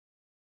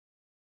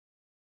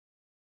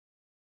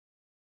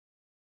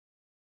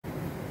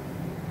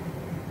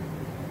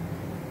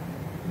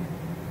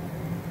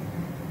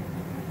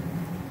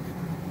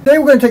Today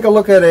we're going to take a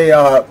look at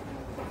a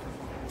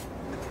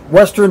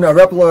Western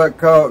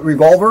replica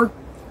revolver.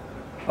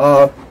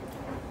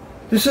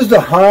 This is the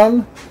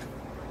Hahn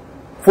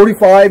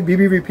 45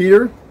 BB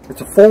repeater.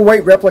 It's a full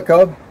weight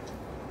replica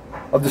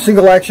of the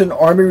single action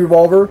Army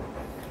revolver.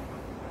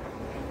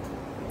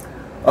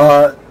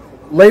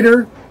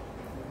 Later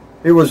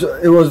it was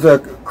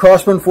the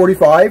Crosman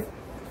 45.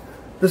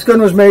 This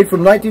gun was made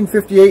from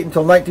 1958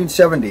 until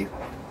 1970.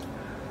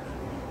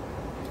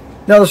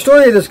 Now the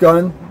story of this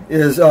gun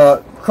is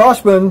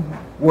Crosman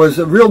was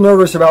real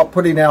nervous about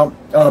putting out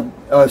a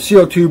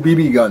CO2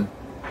 BB gun.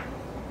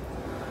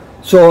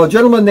 So a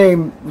gentleman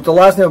named, with the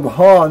last name of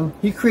Hahn,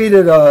 he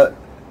created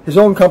his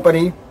own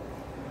company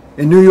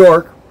in New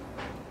York,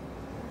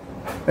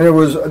 and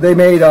they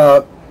made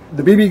the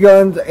BB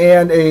guns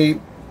and a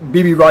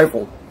BB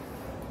rifle.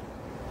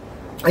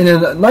 And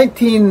in the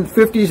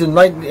 1950s and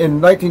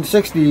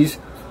 1960s,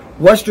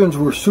 Westerns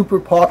were super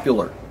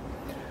popular.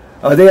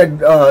 They had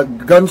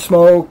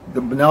Gunsmoke,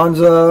 the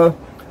Bonanza,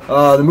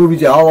 the movie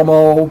The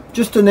Alamo,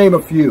 just to name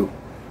a few.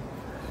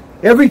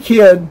 Every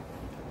kid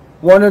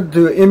wanted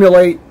to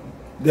emulate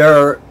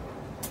their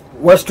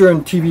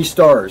Western TV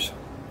stars.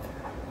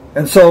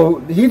 And so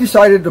he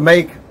decided to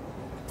make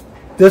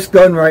this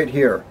gun right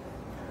here.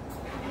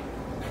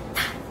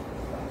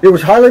 It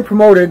was highly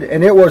promoted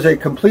and it was a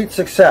complete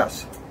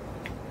success.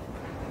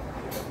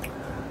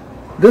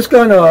 This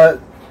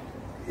gun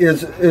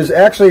is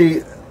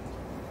actually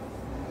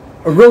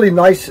a really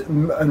nice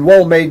and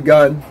well-made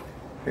gun.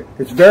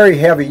 It's very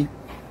heavy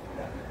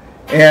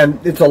and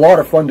it's a lot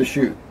of fun to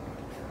shoot.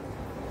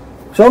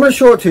 So I'm going to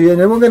show it to you, and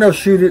then we're going to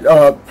shoot it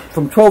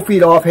from 12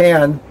 feet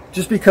offhand,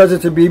 just because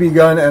it's a BB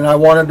gun and I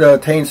wanted to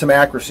attain some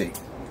accuracy.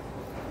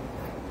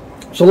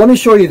 So let me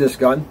show you this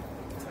gun.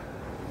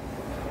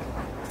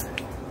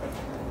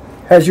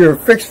 Has your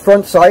fixed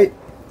front sight.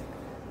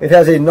 It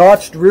has a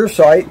notched rear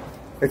sight.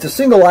 It's a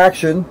single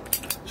action,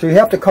 so you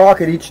have to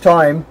cock it each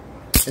time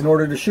in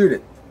order to shoot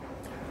it.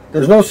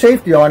 There's no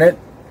safety on it,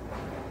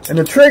 and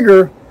the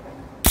trigger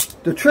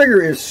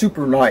is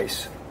super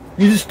nice.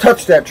 You just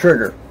touch that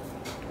trigger.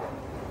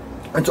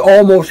 It's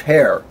almost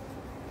hair.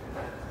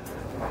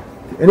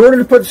 In order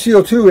to put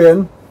CO2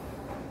 in,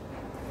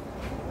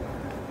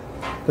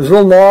 there's a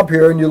little knob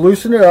here, and you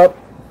loosen it up.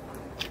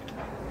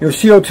 Your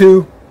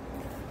CO2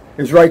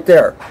 is right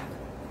there.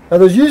 Now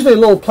there's usually a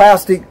little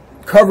plastic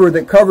cover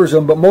that covers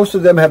them, but most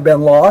of them have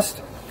been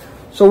lost.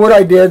 So what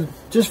I did,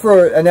 just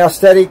for an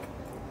aesthetic,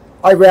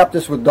 I wrapped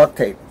this with duct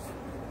tape.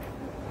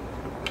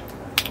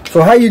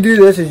 So how you do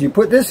this is you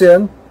put this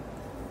in,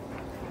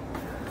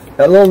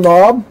 that little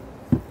knob,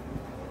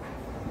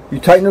 you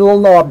tighten the little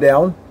knob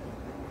down,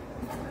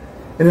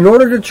 and in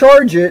order to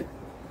charge it,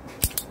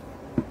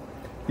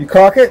 you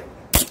cock it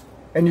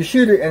and you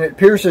shoot it and it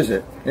pierces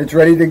it. It's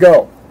ready to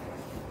go.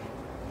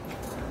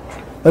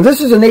 Now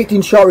this is an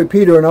 18-shot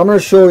repeater, and I'm going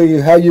to show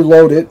you how you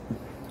load it.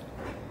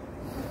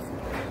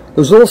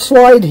 There's a little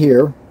slide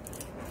here.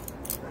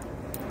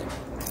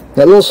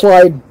 That little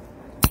slide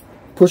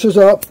pushes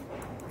up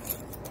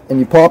and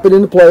you pop it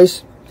into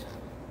place.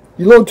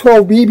 You load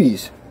 12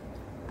 BBs.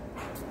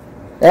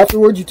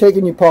 Afterwards you take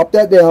and you pop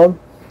that down.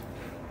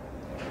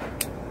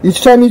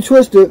 Each time you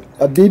twist it,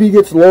 a BB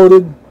gets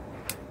loaded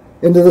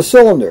into the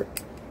cylinder.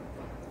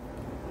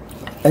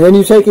 And then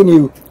you take and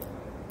you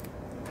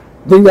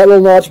bring that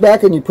little notch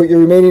back and you put your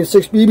remaining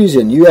 6 BBs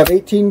in. You have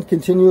 18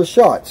 continuous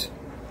shots.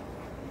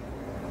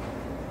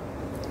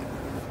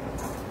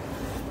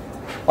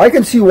 I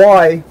can see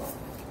why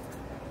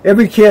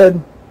every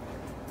kid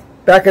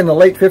back in the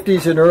late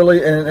 50s and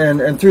early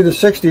and through the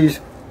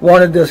 60s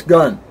wanted this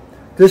gun.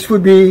 This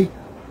would be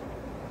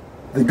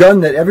the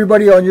gun that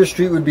everybody on your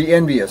street would be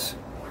envious.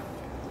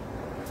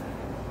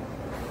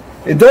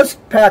 It does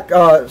pack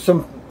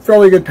some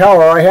fairly good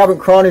power. I haven't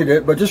chronied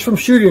it, but just from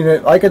shooting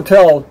it, I can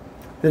tell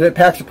that it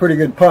packs a pretty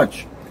good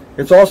punch.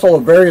 It's also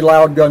a very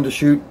loud gun to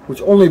shoot,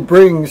 which only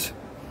brings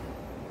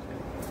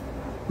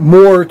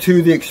more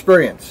to the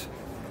experience.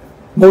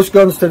 Most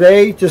guns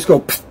today just go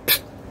pst,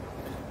 pst.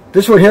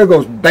 This one here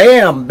goes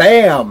bam,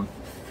 bam.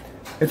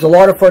 It's a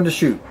lot of fun to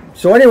shoot.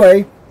 So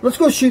anyway, let's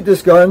go shoot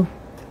this gun.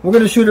 We're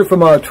going to shoot it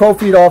from 12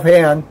 feet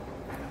offhand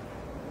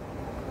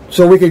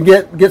so we can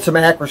get some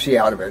accuracy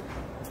out of it.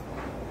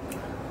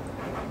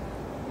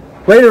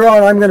 Later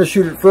on, I'm going to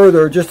shoot it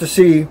further just to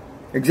see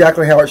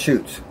exactly how it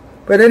shoots.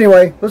 But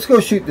anyway, let's go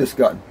shoot this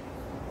gun.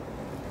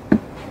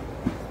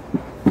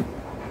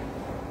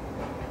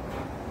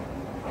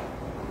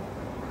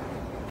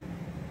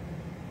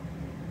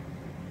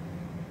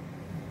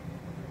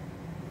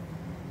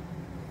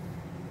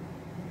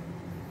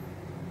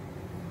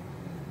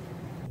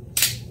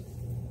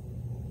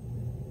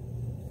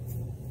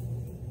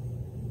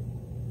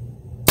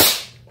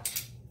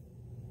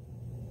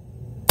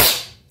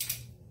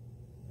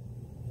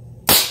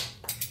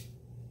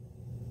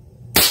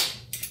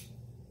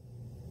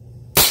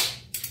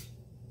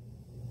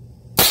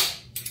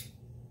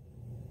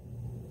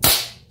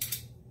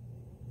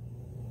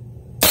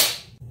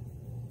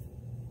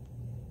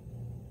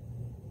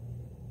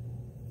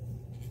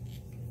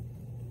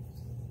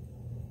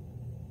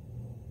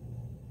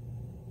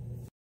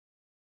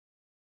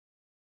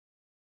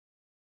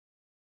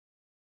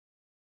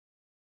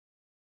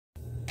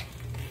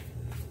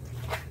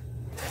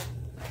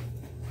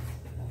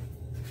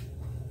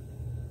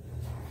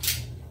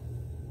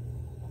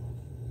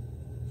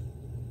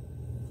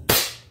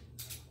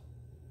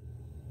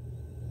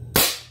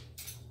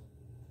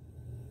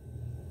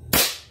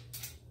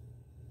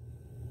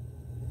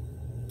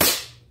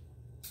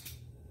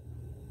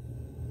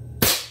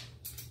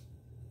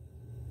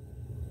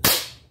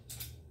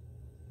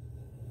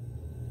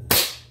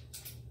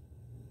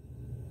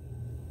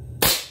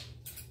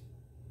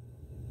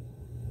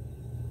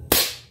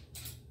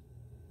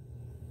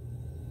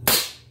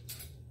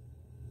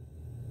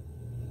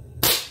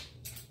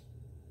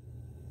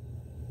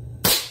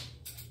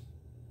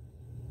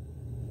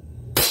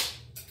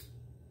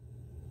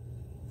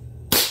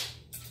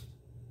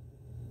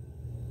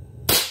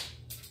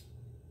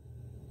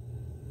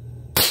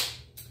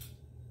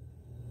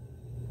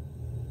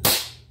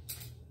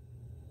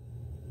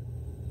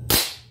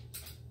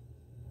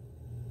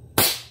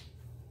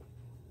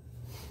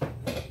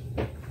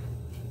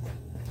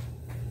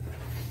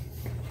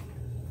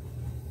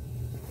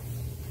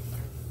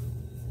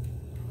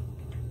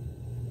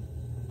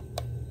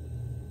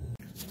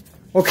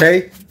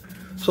 Okay,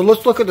 so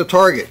let's look at the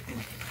target.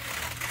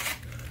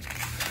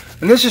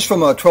 And this is from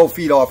 12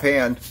 feet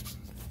offhand.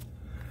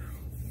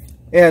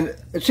 And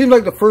it seems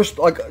like a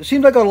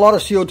lot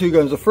of CO2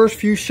 guns, the first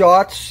few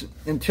shots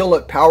until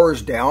it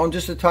powers down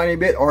just a tiny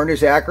bit aren't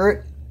as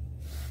accurate.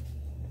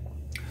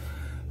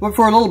 But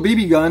for a little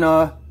BB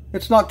gun,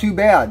 it's not too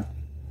bad.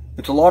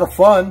 It's a lot of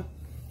fun.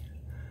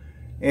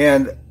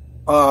 And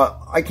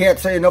I can't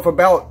say enough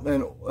about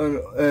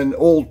an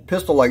old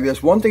pistol like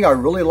this. One thing I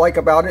really like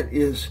about it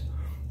is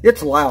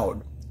it's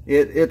loud.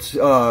 It's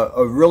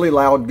a really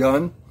loud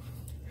gun,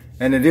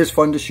 and it is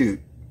fun to shoot.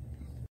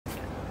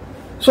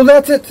 So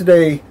that's it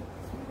today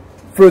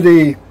for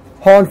the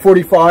Hahn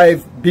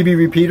 45 BB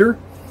repeater.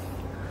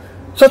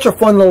 Such a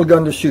fun little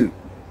gun to shoot.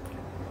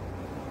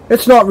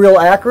 It's not real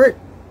accurate,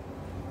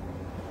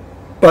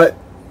 but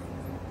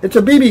it's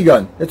a BB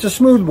gun. It's a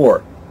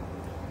smoothbore.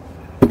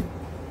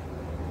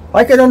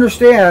 I can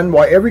understand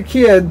why every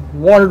kid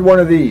wanted one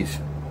of these.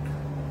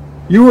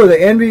 You were the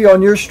envy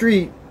on your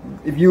street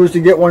if you was to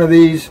get one of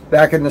these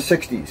back in the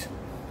 60s.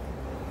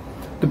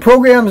 The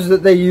programs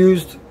that they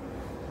used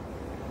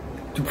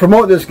to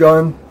promote this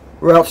gun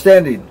were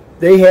outstanding.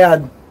 They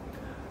had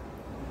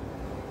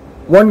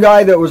one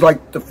guy that was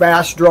like the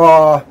fast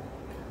draw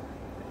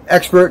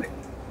expert.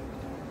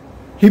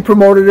 He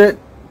promoted it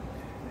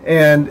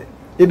and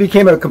it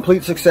became a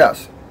complete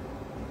success.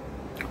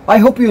 I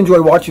hope you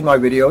enjoy watching my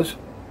videos.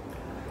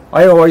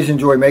 I always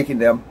enjoy making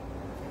them.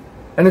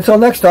 And until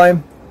next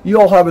time, you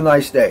all have a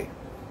nice day.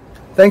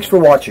 Thanks for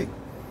watching.